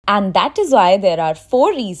And that is why there are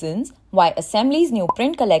 4 reasons why Assembly's new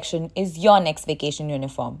print collection is your next vacation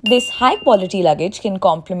uniform. This high-quality luggage can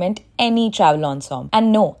complement any travel ensemble.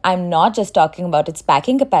 And no, I'm not just talking about its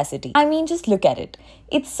packing capacity. I mean, just look at it.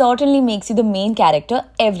 It certainly makes you the main character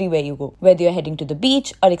everywhere you go, whether you're heading to the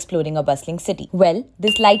beach or exploring a bustling city. Well,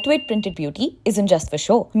 this lightweight printed beauty isn't just for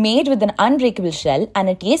show. Made with an unbreakable shell and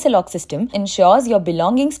a TSA lock system ensures your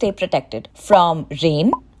belongings stay protected from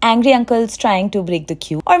rain, angry uncles trying to break the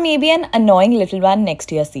queue, or maybe an annoying little one next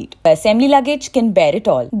to your seat. The Assembly luggage can bear it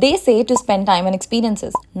all. They say to spend time on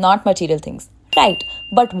experiences, not material things. Right,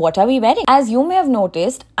 but what are we wearing? As you may have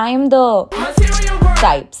noticed, I am the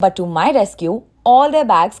types. But to my rescue, all their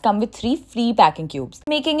bags come with 3 free packing cubes,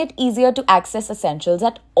 making it easier to access essentials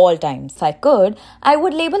at all times. If I could, I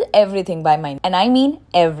would label everything by mine. And I mean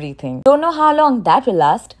everything. Don't know how long that will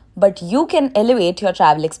last, but you can elevate your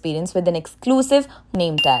travel experience with an exclusive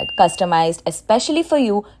name tag, customized especially for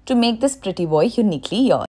you to make this pretty boy uniquely yours.